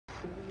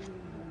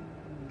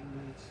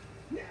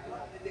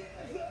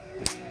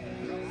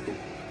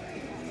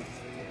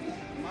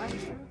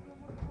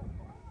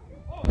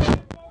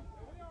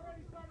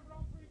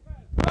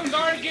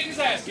to get his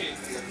ass kicked.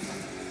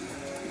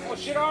 Oh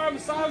shit, RM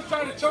Asylum's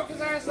trying to choke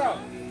his ass out.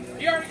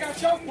 He already got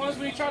choked once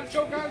when he tried to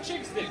choke out a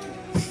chick stick.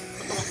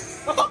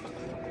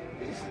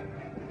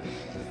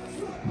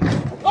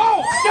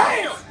 Oh,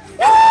 damn!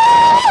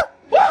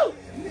 Woo!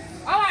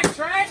 I like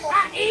trash.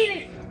 I eat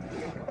it.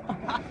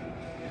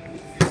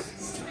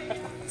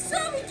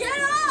 Stubby,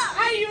 get up!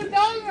 How you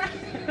know?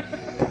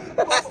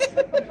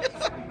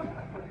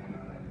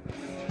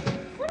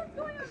 What is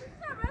going on? This is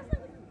not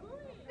wrestling.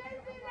 This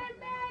is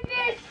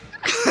bullying.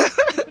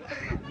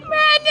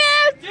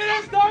 Madness! Get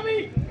us, Stubby!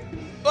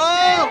 Oh!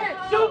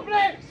 Yeah,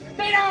 suplex!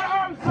 Stay down,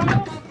 arms, son!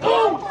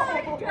 Oh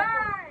my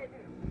god!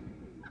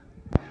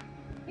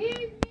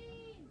 He's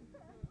mean!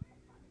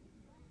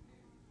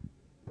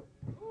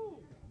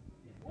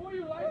 Ooh,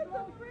 you like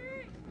those?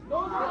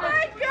 Oh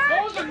my god!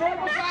 Those are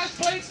normal sized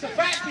plates to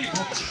fat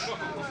people.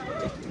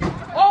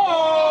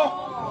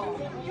 Oh!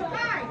 You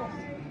guys!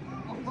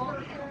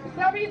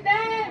 Stubby's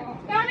dead!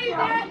 Stubby's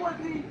dead!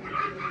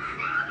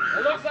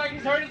 It looks like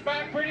he's hurt his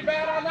back pretty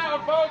bad on that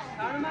one, folks.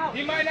 Count him out.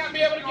 He might not be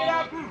able to get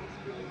up.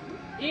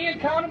 Ian,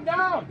 count him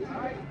down.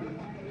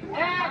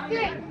 That's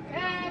it.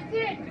 That's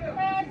it.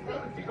 That's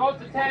it. It goes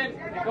to 10.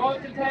 It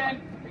goes to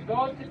 10. It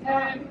goes to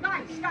 10.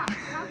 Guys, stop.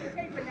 Count the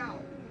paper now.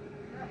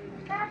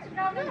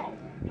 No.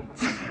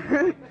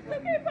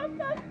 Okay,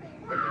 stop.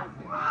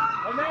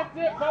 And that's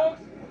it,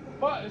 folks.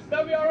 But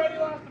Stubby already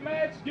lost the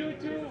match due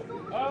to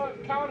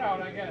count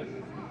out, I guess.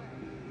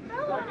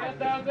 So I guess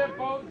that was it,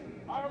 folks.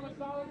 RM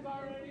Asylum's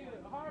already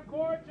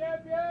hardcore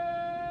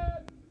champion!